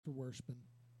for worshiping.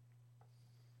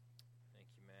 Thank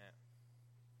you, Matt.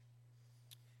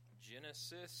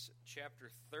 Genesis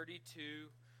chapter 32.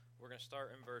 We're going to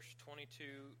start in verse 22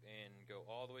 and go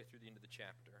all the way through the end of the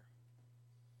chapter.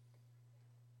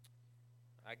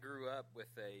 I grew up with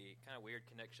a kind of weird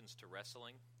connections to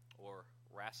wrestling, or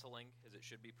wrestling as it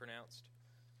should be pronounced.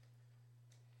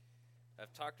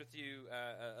 I've talked with you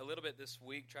a little bit this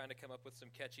week trying to come up with some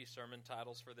catchy sermon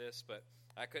titles for this, but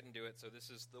I couldn't do it, so this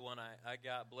is the one I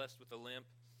got, blessed with a limp.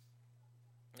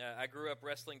 I grew up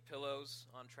wrestling pillows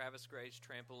on Travis Gray's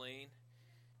trampoline.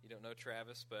 You don't know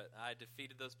Travis, but I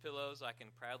defeated those pillows. I can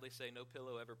proudly say no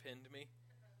pillow ever pinned me.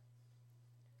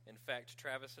 In fact,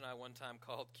 Travis and I one time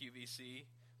called QVC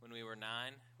when we were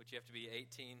 9, which you have to be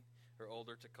 18 or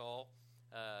older to call,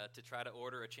 to try to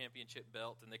order a championship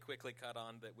belt, and they quickly caught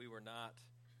on that we were not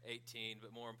 18,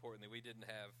 but more importantly, we didn't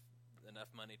have enough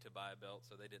money to buy a belt,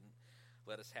 so they didn't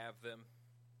let us have them.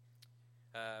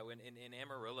 When in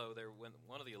Amarillo,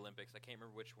 one of the Olympics, I can't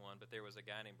remember which one, but there was a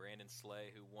guy named Brandon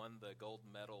Slay who won the gold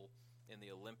medal in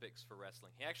the Olympics for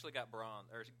wrestling. He actually got bronze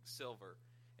or silver,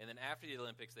 and then after the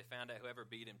Olympics, they found out whoever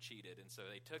beat him cheated, and so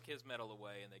they took his medal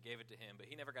away and they gave it to him, but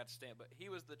he never got to stand. But he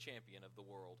was the champion of the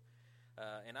world.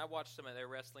 And I watched some of their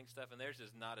wrestling stuff, and theirs is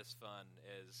not as fun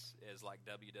as like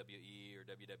WWE or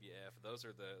WWF. Those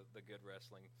are the good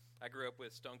wrestling. I grew up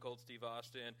with Stone Cold Steve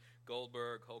Austin,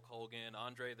 Goldberg, Hulk Hogan,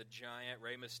 Andre the Giant.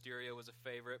 Rey Mysterio was a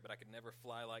favorite, but I could never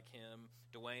fly like him.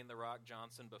 Dwayne "The Rock"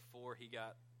 Johnson before he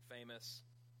got famous.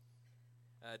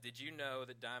 Did you know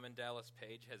that Diamond Dallas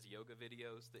Page has yoga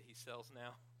videos that he sells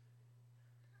now?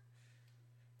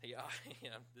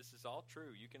 This is all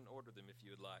true. You can order them if you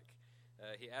would like.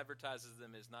 He advertises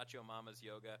them as not your mama's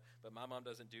yoga, but my mom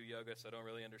doesn't do yoga, so I don't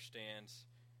really understand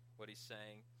what he's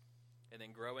saying. And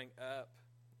then growing up,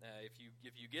 if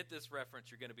you get this reference,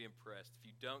 you're going to be impressed. If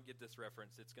you don't get this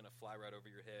reference, it's going to fly right over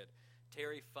your head.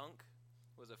 Terry Funk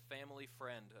was a family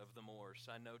friend of the Moores.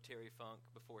 I know Terry Funk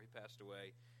before he passed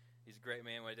away. He's a great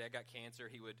man. When my dad got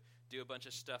cancer, he would do a bunch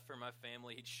of stuff for my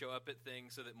family. He'd show up at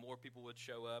things so that more people would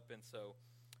show up, and so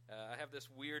I have this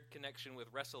weird connection with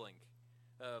wrestling,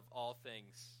 of all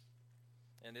things.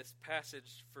 And this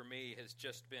passage for me has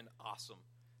just been awesome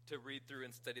to read through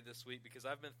and study this week, because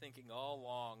I've been thinking all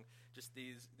along just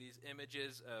these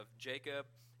images of Jacob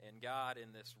and God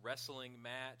in this wrestling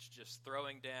match, just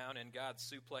throwing down and God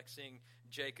suplexing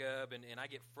Jacob, and I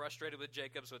get frustrated with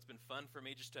Jacob, so it's been fun for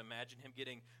me just to imagine him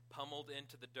getting pummeled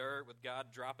into the dirt with God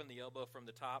dropping the elbow from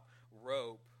the top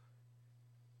rope.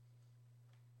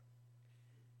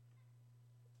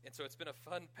 And so it's been a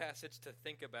fun passage to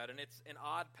think about, and it's an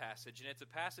odd passage, and it's a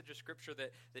passage of Scripture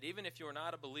that even if you're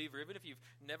not a believer, even if you've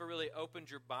never really opened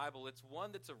your Bible, it's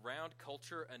one that's around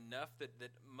culture enough that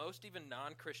most even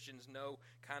non-Christians know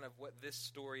kind of what this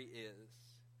story is.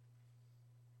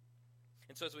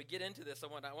 And so as we get into this, I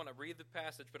want to read the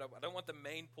passage, but I don't want the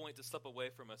main point to slip away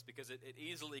from us, because it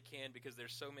easily can, because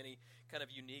there's so many kind of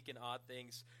unique and odd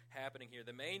things happening here.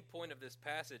 The main point of this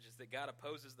passage is that God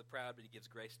opposes the proud, but he gives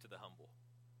grace to the humble.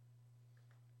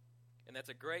 And that's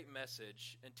a great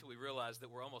message until we realize that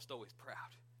we're almost always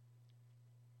proud.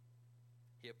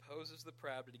 He opposes the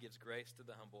proud, but he gives grace to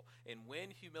the humble. And when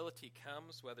humility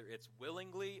comes, whether it's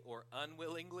willingly or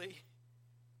unwillingly,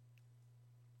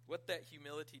 what that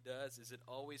humility does is it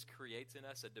always creates in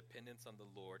us a dependence on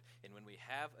the Lord. And when we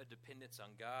have a dependence on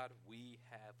God, we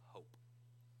have hope.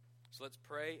 So let's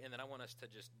pray, and then I want us to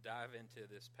just dive into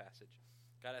this passage.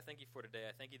 God, I thank you for today.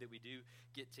 I thank you that we do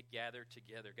get to gather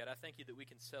together. God, I thank you that we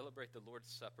can celebrate the Lord's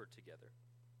Supper together.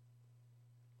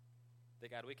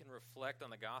 That, God, we can reflect on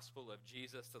the gospel of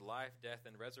Jesus, the life, death,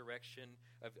 and resurrection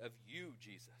of you,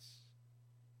 Jesus.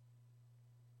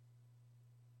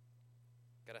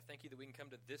 God, I thank you that we can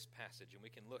come to this passage and we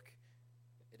can look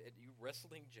at you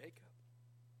wrestling Jacob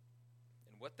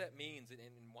and what that means, and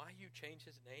why you changed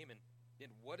his name,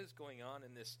 and what is going on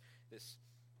in this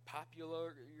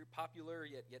popular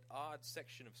yet odd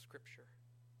section of Scripture.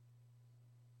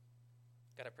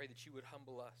 God, I pray that you would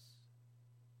humble us,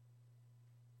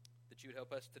 that you would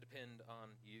help us to depend on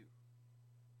you.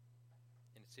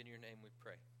 And it's in your name we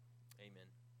pray. Amen.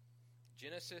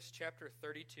 Genesis chapter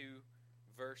 32,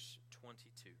 verse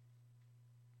 22.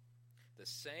 The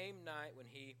same night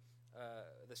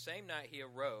he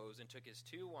arose and took his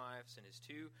 2 wives and his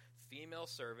 2 female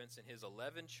servants and his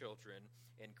 11 children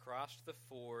and crossed the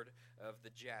ford of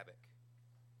the Jabbok.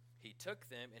 He took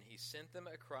them and he sent them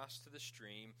across to the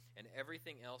stream and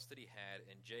everything else that he had,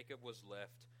 and Jacob was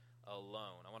left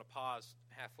alone. I want to pause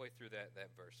halfway through that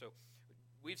verse. So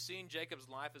we've seen Jacob's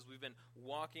life as we've been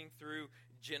walking through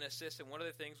Genesis, and one of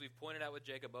the things we've pointed out with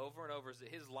Jacob over and over is that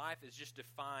his life is just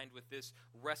defined with this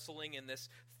wrestling and this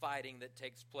fighting that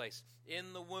takes place.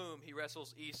 In the womb, he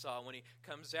wrestles Esau. When he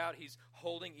comes out, he's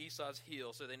holding Esau's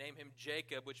heel, so they name him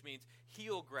Jacob, which means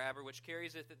heel grabber, which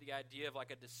carries with it the idea of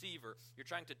like a deceiver. You're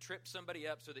trying to trip somebody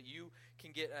up so that you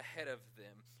can get ahead of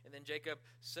them. And then Jacob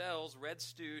sells red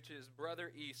stew to his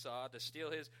brother Esau to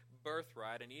steal his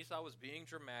birthright, and Esau was being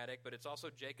dramatic, but it's also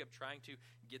Jacob trying to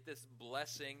get this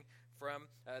blessing from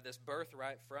this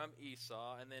birthright from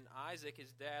Esau. And then Isaac,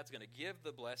 his dad's going to give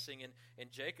the blessing,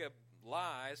 and Jacob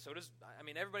lies. So does,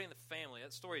 everybody in the family.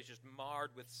 That story is just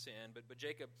marred with sin, but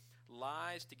Jacob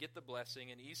lies to get the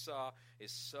blessing, and Esau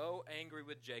is so angry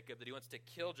with Jacob that he wants to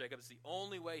kill Jacob. It's the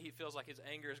only way he feels like his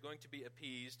anger is going to be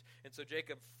appeased, and so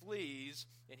Jacob flees,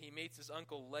 and he meets his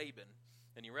uncle Laban.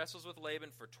 And he wrestles with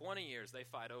Laban for 20 years. They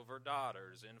fight over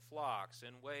daughters and flocks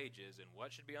and wages and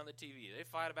what should be on the TV. They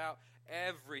fight about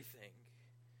everything.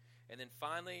 And then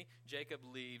finally, Jacob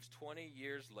leaves 20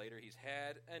 years later. He's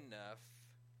had enough.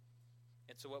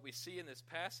 And so what we see in this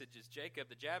passage is Jacob,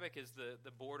 the Jabbok is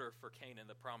the border for Canaan,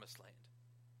 the promised land.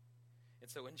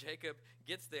 And so when Jacob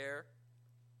gets there,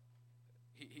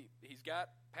 he's got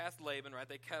past Laban, right?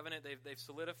 They covenant, they've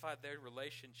solidified their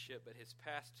relationship, but his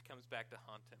past comes back to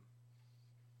haunt him.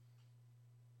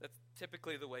 That's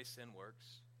typically the way sin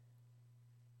works.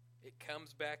 It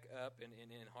comes back up in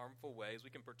harmful ways. We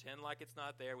can pretend like it's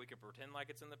not there. We can pretend like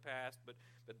it's in the past, but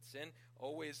sin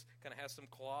always kind of has some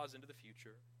claws into the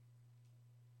future.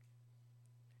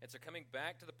 And so coming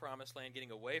back to the promised land, getting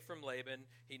away from Laban,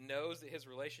 he knows that his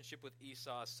relationship with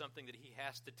Esau is something that he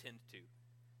has to tend to.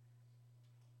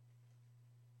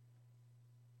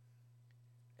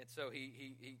 And so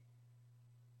he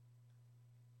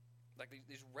like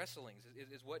these wrestlings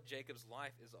is what Jacob's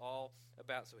life is all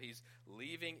about. So he's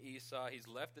leaving Esau. He's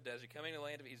left the desert, coming to the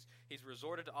land of. He's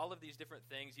resorted to all of these different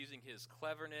things, using his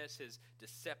cleverness, his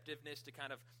deceptiveness to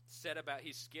kind of set about.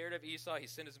 He's scared of Esau. He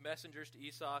sent his messengers to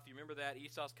Esau. If you remember that,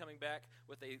 Esau's coming back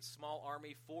with a small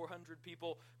army, 400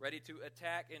 people ready to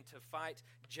attack and to fight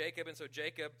Jacob. And so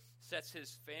Jacob sets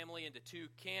his family into two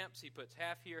camps. He puts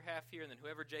half here, and then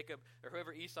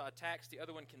whoever Esau attacks, the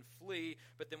other one can flee.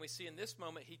 But then we see in this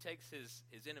moment he takes his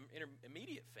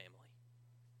immediate family,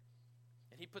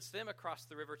 and he puts them across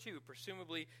the river too,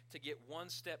 presumably to get one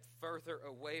step further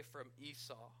away from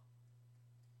Esau.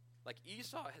 Like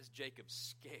Esau has Jacob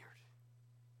scared.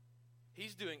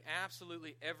 He's doing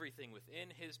absolutely everything within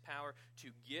his power to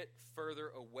get further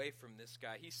away from this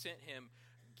guy. He sent him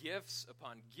gifts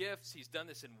upon gifts. He's done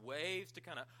this in waves to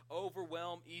kind of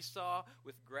overwhelm Esau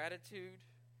with gratitude.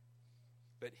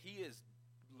 But he is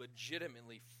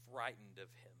legitimately frightened of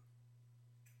him.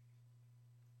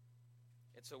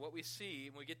 And so what we see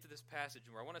when we get to this passage,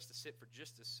 and where I want us to sit for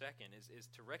just a second, is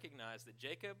to recognize that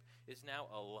Jacob is now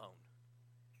alone.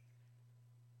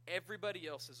 Everybody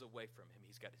else is away from him.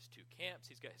 He's got his two camps.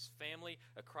 He's got his family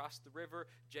across the river.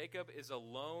 Jacob is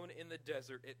alone in the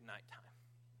desert at nighttime.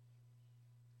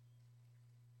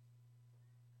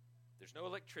 There's no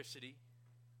electricity.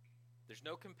 There's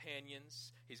no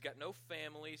companions. He's got no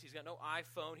families. He's got no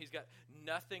iPhone. He's got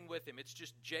nothing with him. It's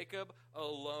just Jacob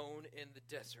alone in the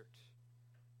desert.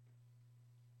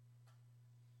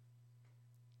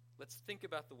 Let's think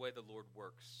about the way the Lord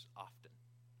works often.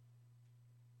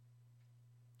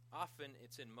 Often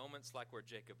it's in moments like where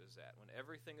Jacob is at, when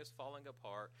everything is falling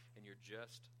apart and you're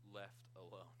just left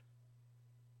alone.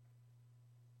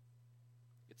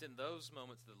 It's in those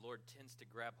moments that the Lord tends to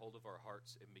grab hold of our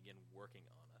hearts and begin working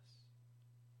on us.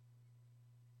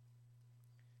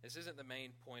 This isn't the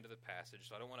main point of the passage,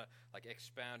 so I don't want to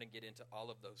expound and get into all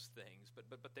of those things. But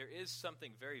there is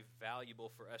something very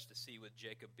valuable for us to see with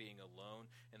Jacob being alone,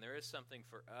 and there is something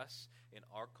for us in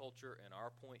our culture and our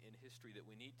point in history that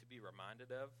we need to be reminded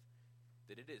of,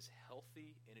 that it is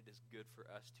healthy and it is good for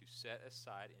us to set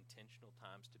aside intentional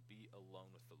times to be alone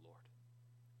with the Lord.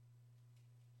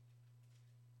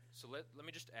 So let me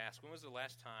just ask, when was the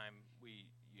last time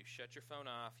you shut your phone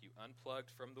off, you unplugged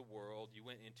from the world, you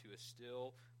went into a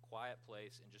still, quiet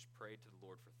place and just prayed to the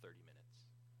Lord for 30 minutes?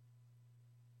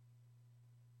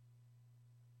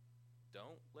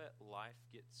 Don't let life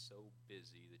get so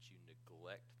busy that you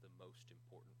neglect the most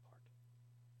important part.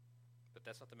 But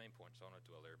that's not the main point, so I want to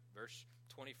dwell there. Verse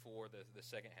 24, the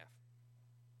second half.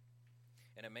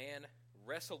 And a man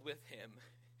wrestled with him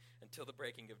until the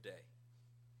breaking of day.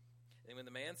 And when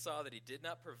the man saw that he did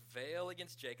not prevail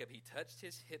against Jacob, he touched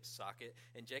his hip socket,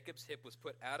 and Jacob's hip was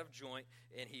put out of joint,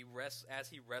 and as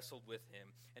he wrestled with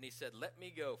him. And he said, "Let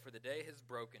me go, for the day has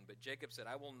broken." But Jacob said,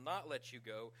 "I will not let you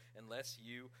go unless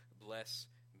you bless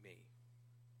me."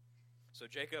 So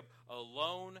Jacob,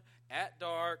 alone, at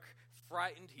dark,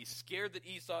 frightened. He's scared that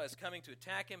Esau is coming to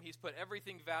attack him. He's put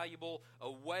everything valuable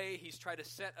away. He's tried to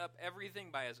set up everything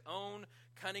by his own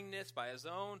cunningness, by his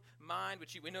own mind,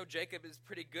 which we know Jacob is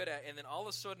pretty good at. And then all of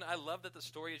a sudden, I love that the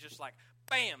story is just like,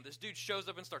 bam, this dude shows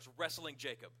up and starts wrestling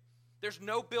Jacob. There's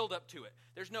no build up to it.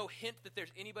 There's no hint that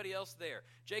there's anybody else there.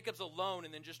 Jacob's alone,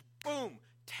 and then just boom,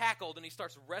 tackled, and he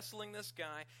starts wrestling this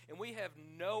guy, and we have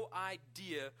no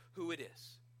idea who it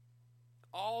is.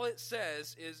 All it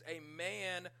says is a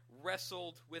man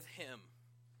wrestled with him.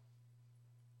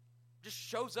 Just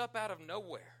shows up out of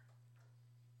nowhere.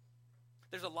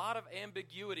 There's a lot of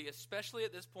ambiguity, especially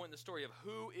at this point in the story, of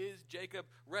who is Jacob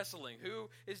wrestling? Who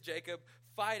is Jacob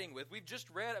fighting with? We've just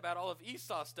read about all of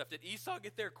Esau's stuff. Did Esau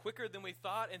get there quicker than we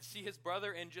thought and see his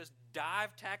brother and just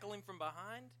tackle him from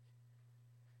behind?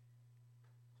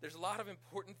 There's a lot of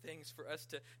important things for us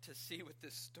to see with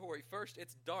this story. First,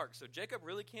 it's dark, so Jacob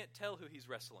really can't tell who he's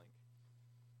wrestling.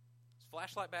 His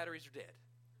flashlight batteries are dead.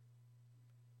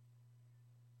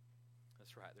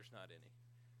 That's right, there's not any.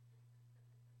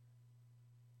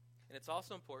 And it's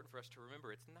also important for us to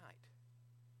remember it's night.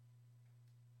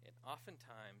 And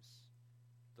oftentimes,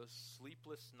 those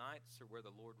sleepless nights are where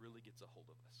the Lord really gets a hold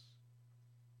of us.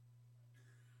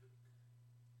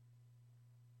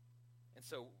 And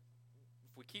so,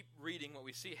 if we keep reading, what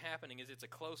we see happening is it's a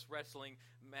close wrestling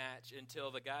match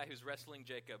until the guy who's wrestling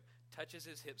Jacob touches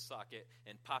his hip socket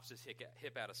and pops his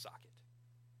hip out of socket.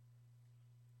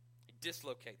 He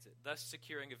dislocates it, thus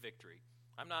securing a victory.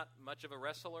 I'm not much of a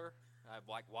wrestler. I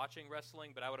like watching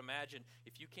wrestling, but I would imagine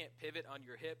if you can't pivot on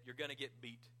your hip, you're going to get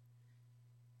beat.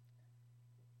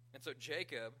 And so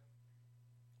Jacob,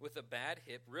 with a bad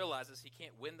hip, realizes he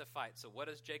can't win the fight. So what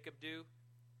does Jacob do?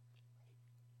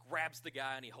 He grabs the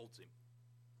guy and he holds him.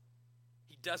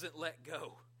 He doesn't let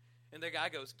go. And the guy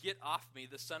goes, "Get off me,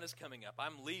 the sun is coming up.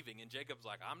 I'm leaving." And Jacob's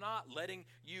like, "I'm not letting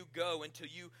you go until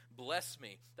you bless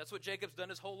me." That's what Jacob's done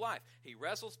his whole life. He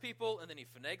wrestles people, and then he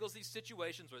finagles these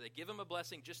situations where they give him a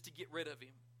blessing just to get rid of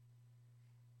him.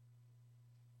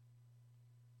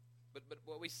 But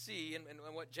what we see, and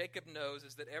what Jacob knows,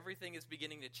 is that everything is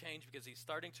beginning to change because he's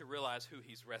starting to realize who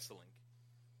he's wrestling.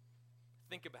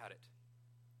 Think about it.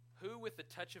 Who with the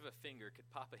touch of a finger could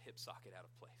pop a hip socket out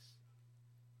of place?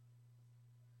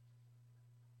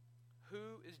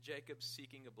 Who is Jacob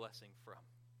seeking a blessing from?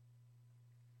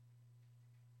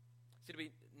 It's going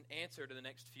to be an answer to the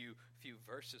next few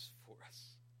verses for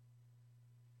us.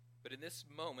 But in this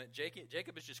moment,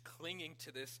 Jacob is just clinging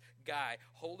to this guy,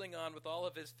 holding on with all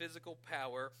of his physical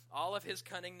power, all of his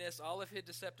cunningness, all of his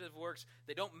deceptive works.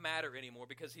 They don't matter anymore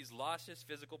because he's lost his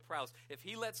physical prowess. If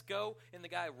he lets go and the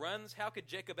guy runs, how could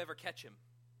Jacob ever catch him?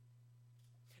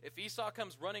 If Esau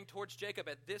comes running towards Jacob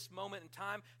at this moment in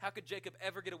time, how could Jacob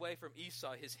ever get away from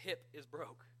Esau? His hip is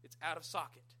broke. It's out of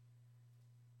socket.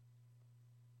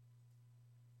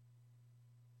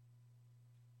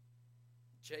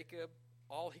 Jacob,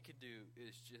 all he can do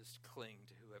is just cling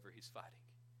to whoever he's fighting.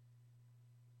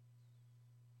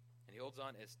 And he holds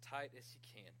on as tight as he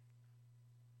can.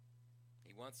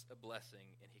 He wants a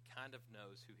blessing, and he kind of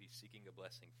knows who he's seeking a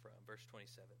blessing from. Verse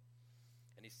 27.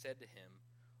 And he said to him,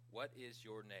 "What is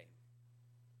your name?"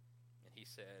 And he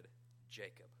said,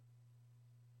 "Jacob."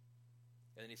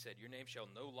 And then he said, "Your name shall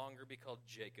no longer be called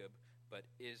Jacob, but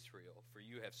Israel, for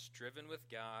you have striven with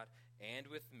God and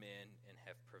with men and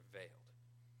have prevailed."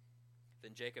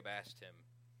 Then Jacob asked him,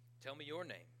 "Tell me your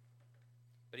name."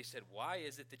 But he said, "Why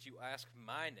is it that you ask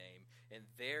my name?" And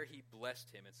there he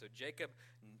blessed him. And so Jacob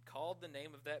called the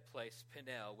name of that place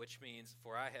Peniel, which means,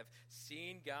 "For I have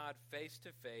seen God face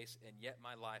to face, and yet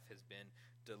my life has been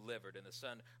delivered." And the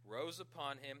sun rose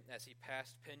upon him as he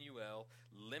passed Penuel,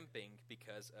 limping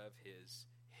because of his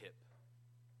hip.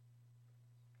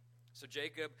 So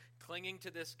Jacob, clinging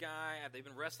to this guy, they've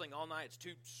been wrestling all night. It's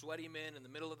two sweaty men in the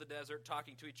middle of the desert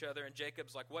talking to each other, and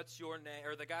Jacob's like, "What's your name?"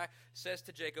 Or the guy says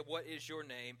to Jacob, "What is your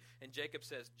name?" And Jacob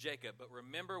says, "Jacob." But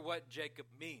remember what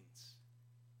Jacob means.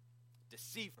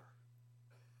 Deceiver.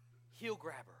 Heel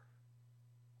grabber.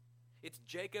 It's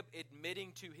Jacob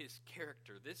admitting to his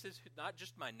character. This is not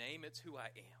just my name, it's who I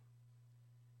am.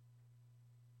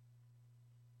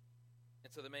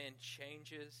 And so the man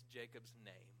changes Jacob's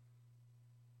name.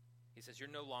 He says, "You're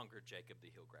no longer Jacob the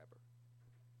heel grabber.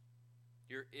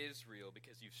 You're Israel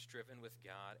because you've striven with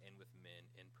God and with men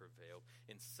and prevailed."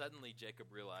 And suddenly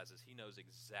Jacob realizes he knows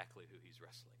exactly who he's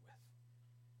wrestling with.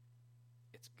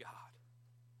 It's God.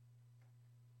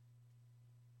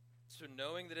 So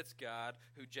knowing that it's God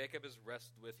who Jacob has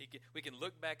wrestled with, we can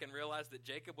look back and realize that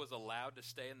Jacob was allowed to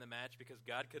stay in the match because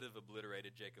God could have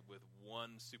obliterated Jacob with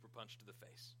one super punch to the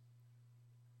face.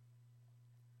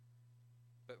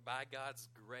 But by God's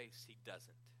grace, he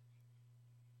doesn't.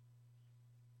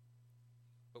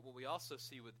 But what we also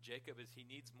see with Jacob is he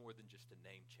needs more than just a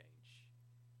name change.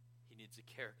 He needs a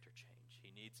character change.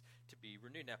 He needs to be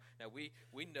renewed. Now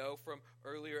we know from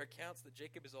earlier accounts that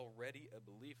Jacob is already a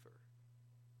believer.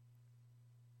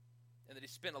 And that he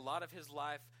spent a lot of his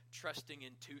life trusting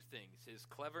in two things, his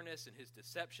cleverness and his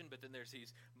deception, but then there's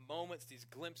these moments, these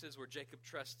glimpses where Jacob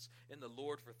trusts in the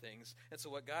Lord for things. And so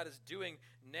what God is doing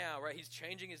now, right, he's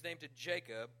changing his name to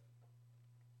Jacob,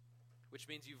 which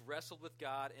means you've wrestled with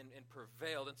God and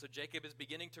prevailed. And so Jacob is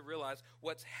beginning to realize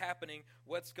what's happening,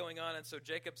 what's going on. And so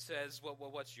Jacob says, well,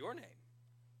 what's your name?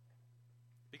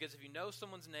 Because if you know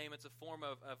someone's name, it's a form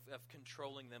of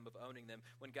controlling them, of owning them.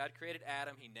 When God created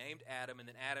Adam, he named Adam, and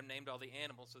then Adam named all the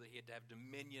animals so that he had to have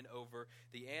dominion over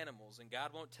the animals. And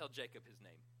God won't tell Jacob his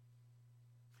name.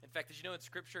 In fact, did you know in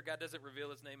Scripture, God doesn't reveal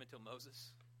his name until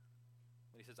Moses?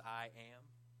 When he says, I am.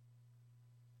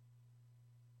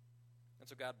 And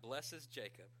so God blesses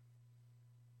Jacob.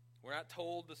 We're not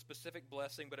told the specific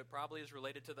blessing, but it probably is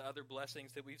related to the other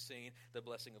blessings that we've seen. The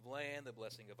blessing of land, the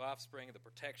blessing of offspring, the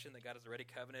protection that God has already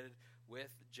covenanted with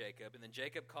Jacob. And then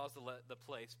Jacob calls the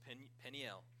place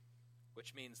Peniel,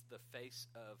 which means the face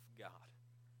of God.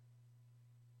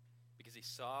 Because he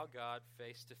saw God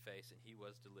face to face and he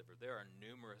was delivered. There are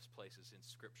numerous places in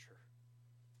Scripture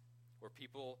where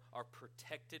people are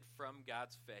protected from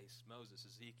God's face. Moses,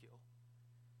 Ezekiel.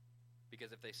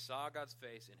 Because if they saw God's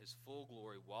face in his full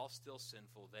glory while still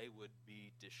sinful, they would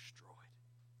be destroyed.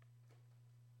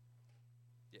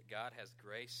 Yet God has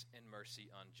grace and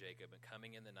mercy on Jacob, and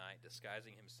coming in the night,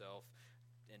 disguising himself,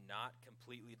 and not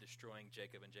completely destroying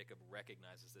Jacob, and Jacob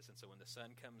recognizes this. And so when the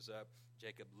sun comes up,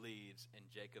 Jacob leaves, and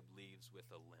Jacob leaves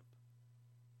with a limp.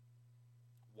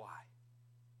 Why?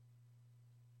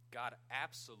 God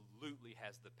absolutely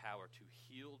has the power to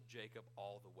heal Jacob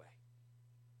all the way.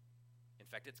 In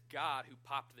fact, it's God who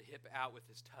popped the hip out with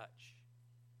his touch.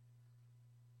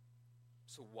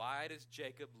 So why does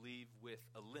Jacob leave with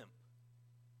a limp?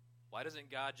 Why doesn't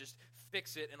God just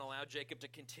fix it and allow Jacob to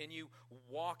continue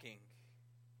walking?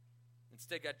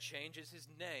 Instead, God changes his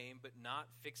name but not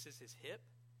fixes his hip.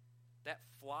 That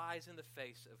flies in the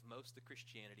face of most of the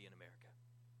Christianity in America.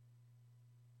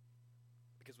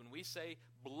 Because when we say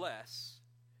bless,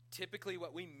 typically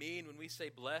what we mean when we say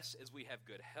bless is we have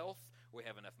good health, we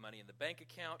have enough money in the bank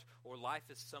account, or life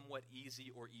is somewhat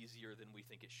easy or easier than we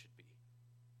think it should be.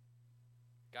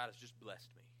 God has just blessed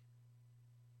me.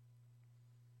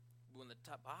 When the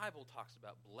Bible talks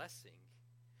about blessing,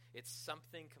 it's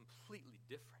something completely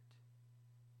different.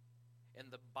 In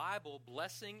the Bible,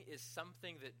 blessing is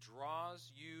something that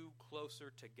draws you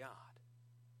closer to God.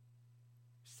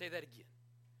 Say that again.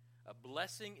 A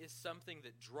blessing is something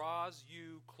that draws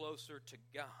you closer to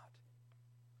God.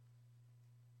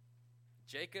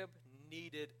 Jacob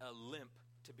needed a limp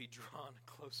to be drawn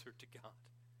closer to God.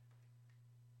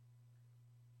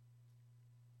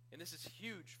 And this is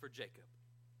huge for Jacob.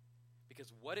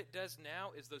 Because what it does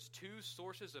now is those two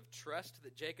sources of trust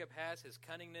that Jacob has, his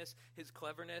cunningness, his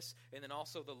cleverness, and then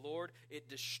also the Lord, it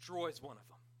destroys one of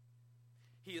them.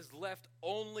 He is left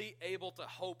only able to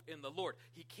hope in the Lord.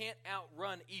 He can't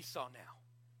outrun Esau now.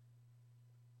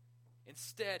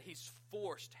 Instead, he's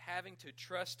forced having to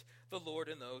trust the Lord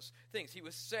in those things. He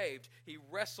was saved. He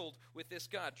wrestled with this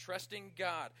God, trusting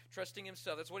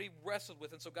himself. That's what he wrestled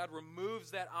with. And so God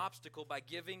removes that obstacle by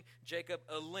giving Jacob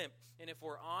a limp. And if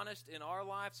we're honest in our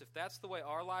lives, if that's the way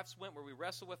our lives went, where we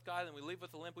wrestle with God and we leave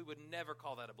with a limp, we would never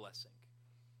call that a blessing.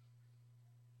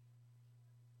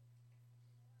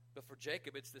 But for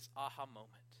Jacob, it's this aha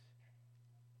moment.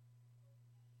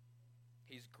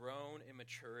 He's grown in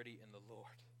maturity in the Lord.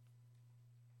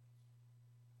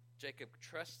 Jacob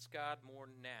trusts God more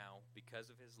now because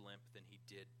of his limp than he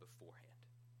did beforehand.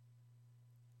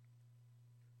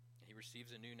 He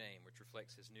receives a new name, which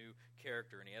reflects his new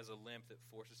character, and he has a limp that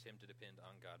forces him to depend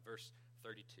on God. Verse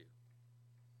 32.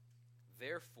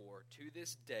 Therefore, to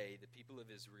this day, the people of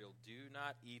Israel do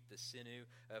not eat the sinew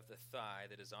of the thigh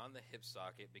that is on the hip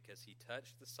socket, because he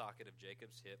touched the socket of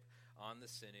Jacob's hip on the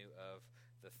sinew of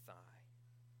the thigh.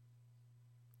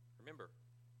 Remember,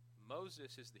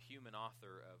 Moses is the human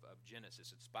author of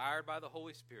Genesis, inspired by the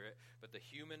Holy Spirit, but the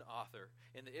human author.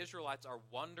 And the Israelites are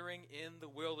wandering in the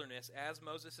wilderness as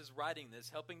Moses is writing this,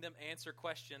 helping them answer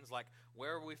questions like,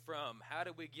 where are we from? How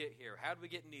did we get here? How did we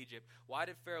get in Egypt? Why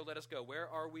did Pharaoh let us go? Where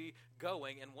are we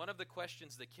going? And one of the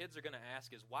questions the kids are going to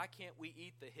ask is, why can't we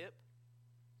eat the hip?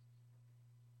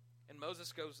 And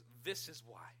Moses goes, this is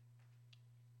why.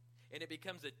 And it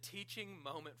becomes a teaching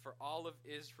moment for all of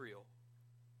Israel.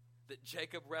 that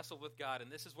Jacob wrestled with God,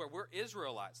 and this is where we're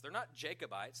Israelites. They're not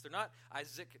Jacobites. They're not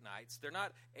Isaacites. They're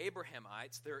not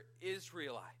Abrahamites. They're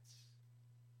Israelites.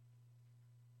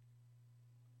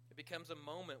 It becomes a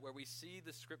moment where we see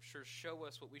the Scriptures show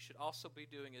us what we should also be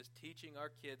doing is teaching our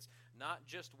kids not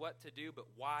just what to do, but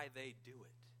why they do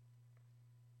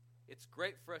it. It's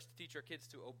great for us to teach our kids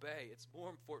to obey. It's more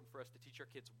important for us to teach our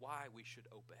kids why we should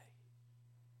obey.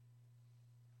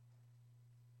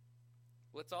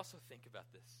 Let's also think about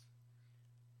this.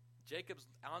 Jacob's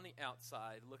on the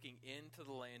outside looking into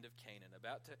the land of Canaan,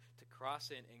 about to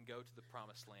cross in and go to the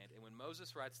promised land. And when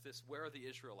Moses writes this, where are the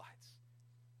Israelites?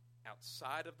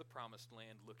 Outside of the promised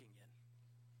land looking in.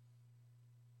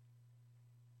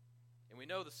 And we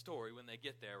know the story when they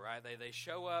get there, right? They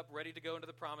show up ready to go into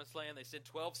the promised land. They send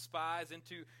 12 spies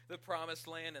into the promised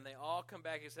land, and they all come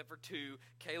back except for 2,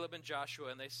 Caleb and Joshua,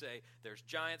 and they say, there's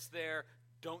giants there.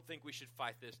 Don't think we should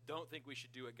fight this. Don't think we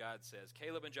should do what God says.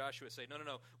 Caleb and Joshua say, no,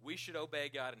 we should obey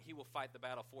God, and he will fight the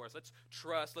battle for us. Let's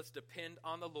trust. Let's depend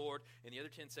on the Lord. And the other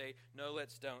 10 say, no,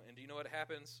 let's don't. And do you know what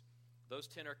happens? Those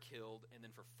 10 are killed, and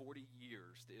then for 40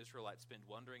 years, the Israelites spend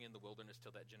wandering in the wilderness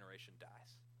till that generation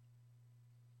dies.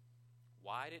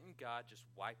 Why didn't God just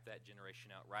wipe that generation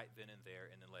out right then and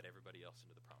there and then let everybody else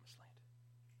into the promised land?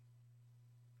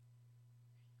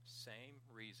 Same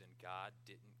reason God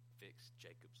didn't fix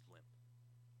Jacob's limp.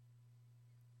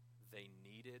 They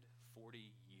needed 40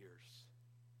 years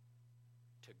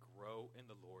to grow in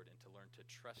the Lord and to learn to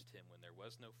trust him when there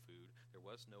was no food, there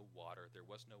was no water, there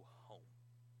was no home.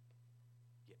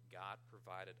 Yet God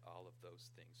provided all of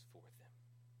those things for them.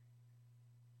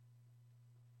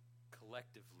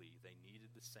 Collectively, they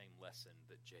needed the same lesson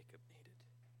that Jacob needed.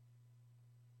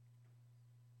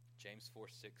 James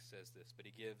 4:6 says this, but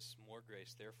he gives more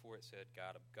grace. Therefore it said,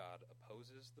 God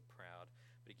opposes the proud,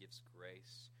 but he gives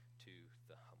grace to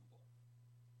the humble.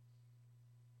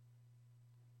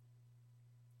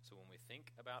 So when we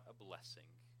think about a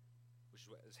blessing, which is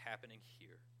what is happening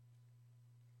here,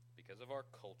 because of our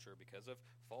culture, because of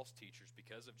false teachers,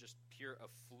 because of just pure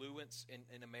affluence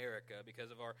in America,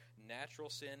 because of our natural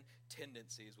sin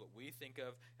tendencies, what we think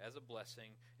of as a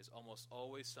blessing is almost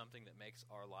always something that makes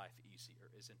our life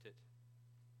easier, isn't it?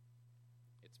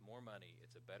 It's more money,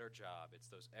 it's a better job, it's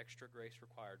those extra grace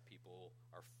required people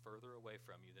are further away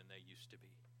from you than they used to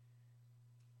be.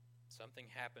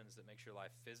 Something happens that makes your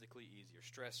life physically easier.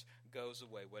 Stress goes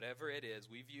away. Whatever it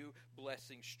is, we view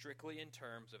blessing strictly in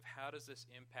terms of how does this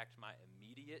impact my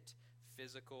immediate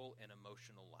physical and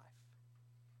emotional life.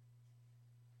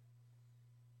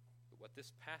 But what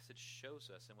this passage shows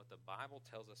us and what the Bible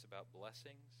tells us about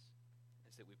blessings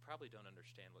is that we probably don't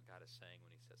understand what God is saying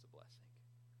when he says a blessing.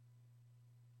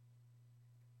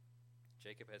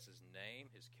 Jacob has his name,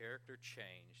 his character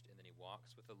changed, and then he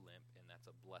walks with a limp, and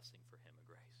that's a blessing for him, a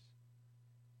grace.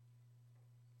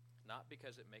 Not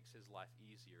because it makes his life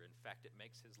easier. In fact, it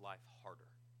makes his life harder.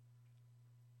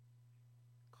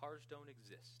 Cars don't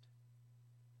exist.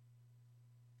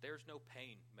 There's no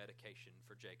pain medication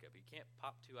for Jacob. He can't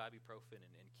pop 2 ibuprofen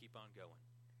and keep on going.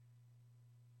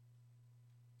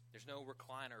 There's no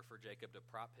recliner for Jacob to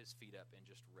prop his feet up and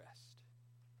just rest.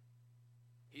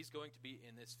 He's going to be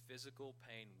in this physical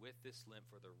pain with this limp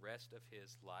for the rest of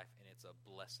his life, and it's a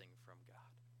blessing from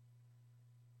God.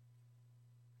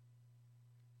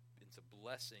 It's a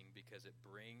blessing because it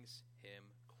brings him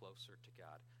closer to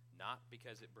God, not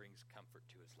because it brings comfort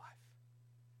to his life.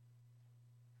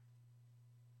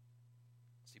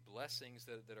 See, blessings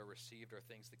that are received are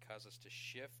things that cause us to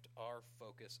shift our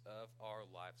focus of our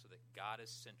life so that God is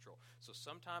central. So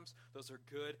sometimes those are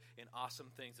good and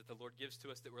awesome things that the Lord gives to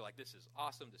us that we're like, this is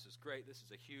awesome, this is great, this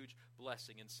is a huge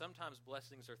blessing. And sometimes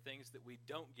blessings are things that we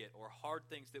don't get or hard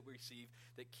things that we receive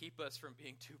that keep us from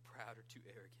being too proud or too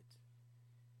arrogant.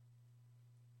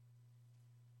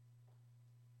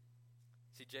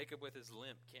 See, Jacob with his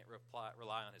limp can't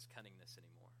rely on his cunningness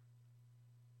anymore.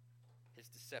 His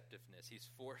deceptiveness. He's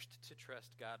forced to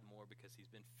trust God more because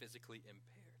he's been physically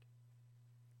impaired.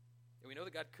 And we know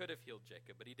that God could have healed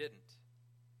Jacob, but he didn't.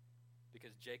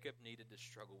 Because Jacob needed to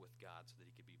struggle with God so that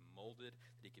he could be molded,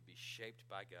 that he could be shaped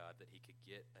by God, that he could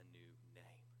get a new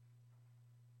name.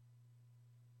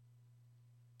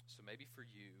 So maybe for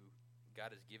you,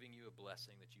 God is giving you a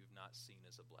blessing that you've not seen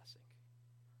as a blessing.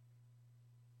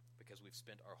 Because we've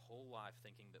spent our whole life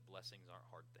thinking that blessings aren't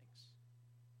hard things.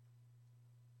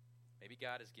 Maybe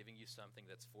God is giving you something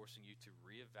that's forcing you to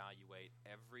reevaluate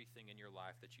everything in your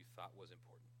life that you thought was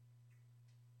important.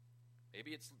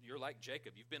 Maybe you're like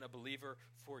Jacob. You've been a believer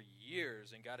for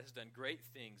years, and God has done great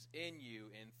things in you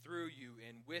and through you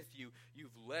and with you.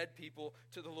 You've led people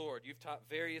to the Lord. You've taught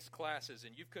various classes,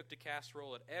 and you've cooked a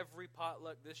casserole at every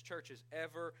potluck this church has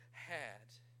ever had.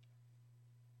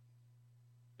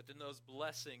 But then those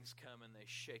blessings come and they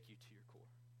shake you to your core.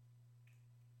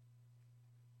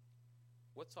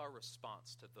 What's our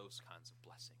response to those kinds of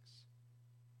blessings?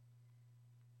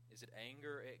 Is it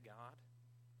anger at God?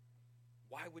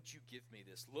 Why would you give me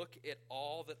this? Look at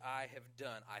all that I have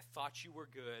done. I thought you were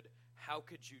good. How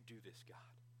could you do this, God?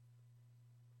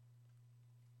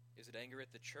 Is it anger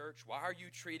at the church? Why are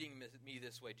you treating me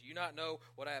this way? Do you not know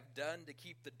what I have done to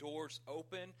keep the doors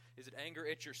open? Is it anger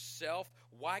at yourself?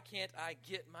 Why can't I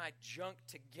get my junk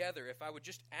together? If I would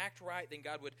just act right, then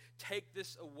God would take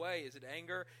this away. Is it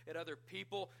anger at other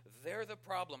people? They're the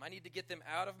problem. I need to get them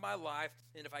out of my life,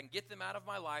 and if I can get them out of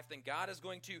my life, then God is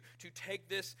going to take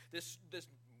this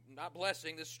not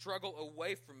blessing, this struggle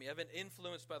away from me. I've been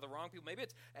influenced by the wrong people. Maybe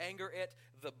it's anger at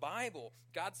the Bible.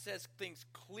 God says things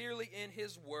clearly in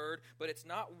His Word, but it's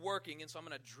not working, and so I'm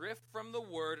going to drift from the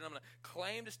Word, and I'm going to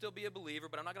claim to still be a believer,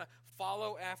 but I'm not going to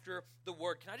follow after the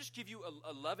Word. Can I just give you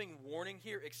a loving warning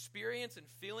here? Experience and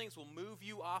feelings will move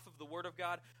you off of the Word of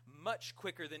God much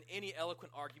quicker than any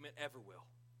eloquent argument ever will.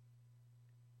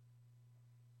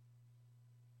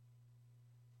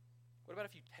 What about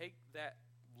if you take that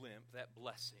limp, that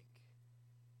blessing,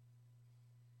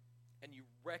 and you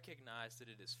recognize that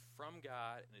it is from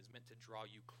God and is meant to draw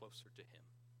you closer to Him?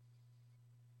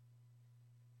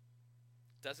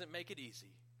 Doesn't make it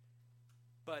easy,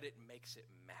 but it makes it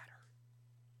matter.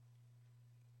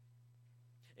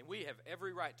 And we have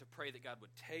every right to pray that God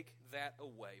would take that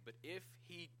away. But if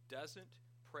He doesn't,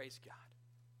 praise God.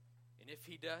 And if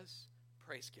He does,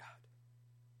 praise God.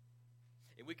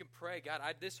 And we can pray, God,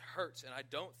 this hurts, and I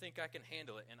don't think I can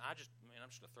handle it. And I'm just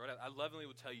going to throw it out. I lovingly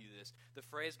will tell you this. The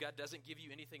phrase, God doesn't give you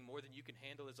anything more than you can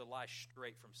handle, is a lie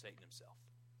straight from Satan himself.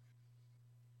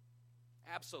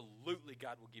 Absolutely,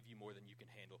 God will give you more than you can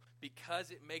handle because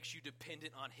it makes you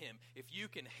dependent on Him. If you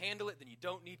can handle it, then you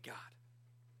don't need God.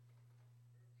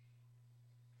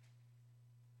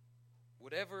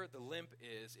 Whatever the limp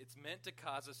is, it's meant to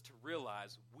cause us to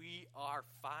realize we are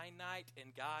finite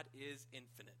and God is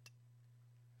infinite.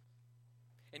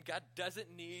 And God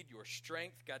doesn't need your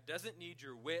strength. God doesn't need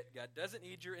your wit. God doesn't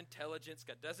need your intelligence.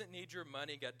 God doesn't need your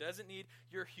money. God doesn't need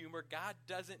your humor. God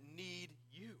doesn't need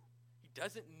you. He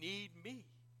doesn't need me.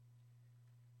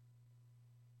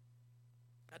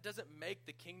 God doesn't make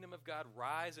the kingdom of God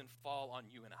rise and fall on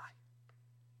you and I.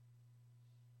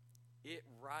 It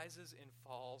rises and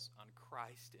falls on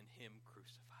Christ and Him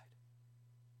crucified.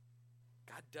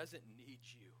 God doesn't need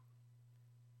you.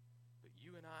 But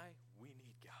you and I, we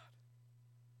need God.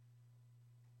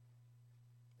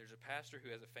 There's a pastor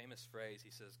who has a famous phrase. He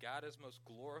says, God is most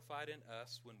glorified in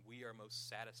us when we are most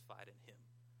satisfied in Him.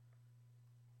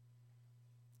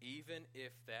 Even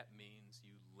if that means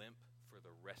you limp for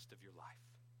the rest of your life,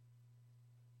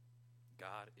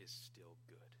 God is still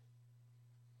good.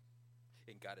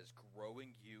 And God is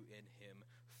growing you in Him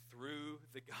through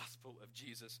the gospel of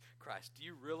Jesus Christ. Do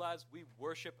you realize we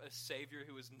worship a Savior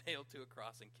who was nailed to a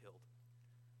cross and killed?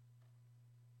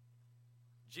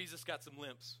 Jesus got some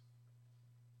limps.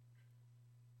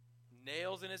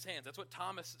 Nails in His hands. That's what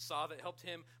Thomas saw that helped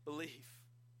him believe.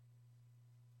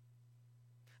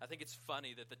 I think it's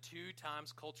funny that the two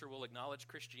times culture will acknowledge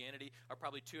Christianity are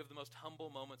probably two of the most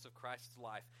humble moments of Christ's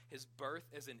life. His birth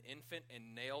as an infant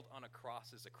and nailed on a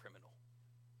cross as a criminal.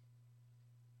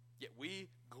 Yet we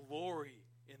glory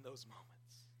in those moments.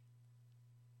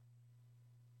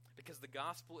 Because the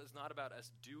gospel is not about us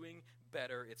doing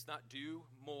better. It's not do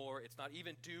more. It's not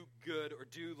even do good or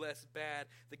do less bad.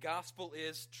 The gospel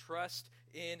is trust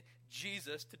in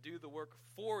Jesus to do the work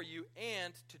for you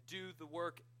and to do the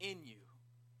work in you.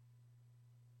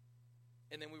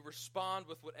 And then we respond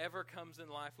with whatever comes in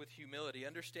life with humility,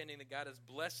 understanding that God is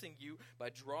blessing you by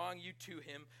drawing you to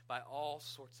Him by all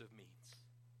sorts of means.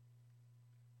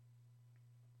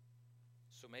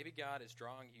 So maybe God is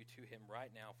drawing you to Him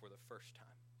right now for the first time.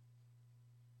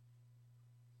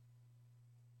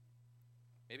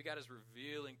 Maybe God is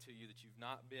revealing to you that you've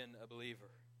not been a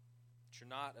believer, that you're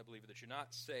not a believer, that you're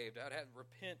not saved. I would have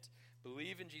repent,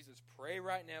 believe in Jesus, pray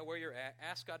right now where you're at,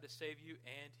 ask God to save you,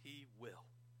 and He will.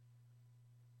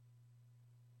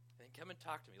 And then come and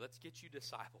talk to me. Let's get you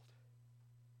discipled.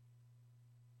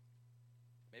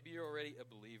 Maybe you're already a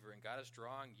believer and God is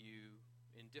drawing you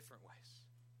in different ways.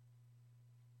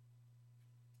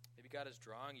 Maybe God is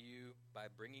drawing you by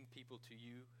bringing people to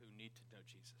you who need to know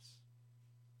Jesus.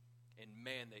 And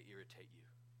man, they irritate you.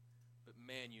 But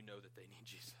man, you know that they need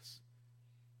Jesus.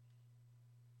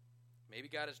 Maybe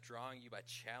God is drawing you by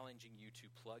challenging you to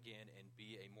plug in and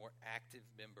be a more active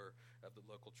member of the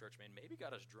local church. Man, maybe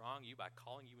God is drawing you by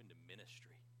calling you into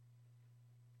ministry.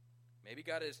 Maybe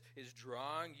God is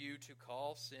drawing you to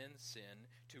call sin,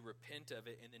 to repent of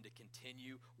it, and then to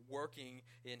continue working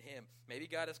in Him. Maybe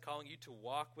God is calling you to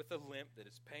walk with a limp that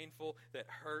is painful, that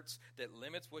hurts, that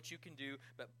limits what you can do,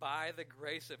 but by the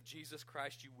grace of Jesus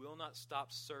Christ, you will not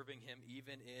stop serving Him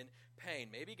even in pain.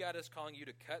 Maybe God is calling you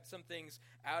to cut some things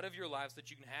out of your lives so that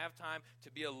you can have time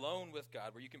to be alone with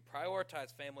God, where you can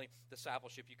prioritize family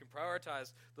discipleship, you can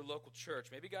prioritize the local church.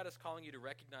 Maybe God is calling you to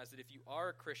recognize that if you are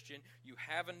a Christian, you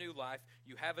have a new life,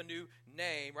 you have a new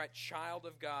name, right? Child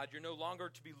of God. You're no longer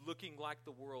to be looking like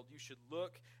the world. You should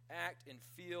look, act, and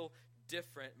feel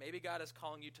different. Maybe God is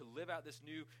calling you to live out this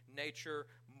new nature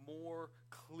more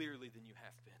clearly than you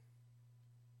have been.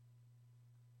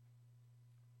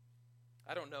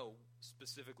 I don't know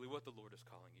specifically what the Lord is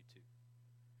calling you to,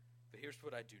 but here's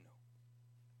what I do know.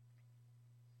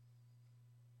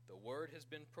 The word has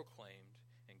been proclaimed,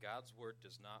 and God's word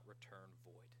does not return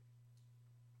void.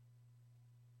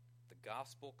 The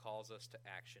gospel calls us to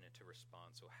action and to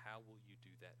respond, so how will you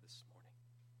do that this morning?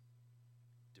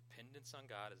 Dependence on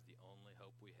God is the only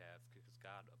hope we have, because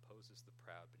God opposes the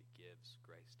proud, but He gives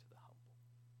grace to the humble.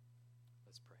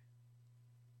 Let's pray.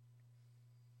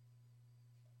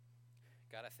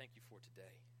 God, I thank You for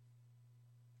today.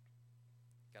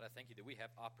 God, I thank You that we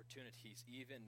have opportunities even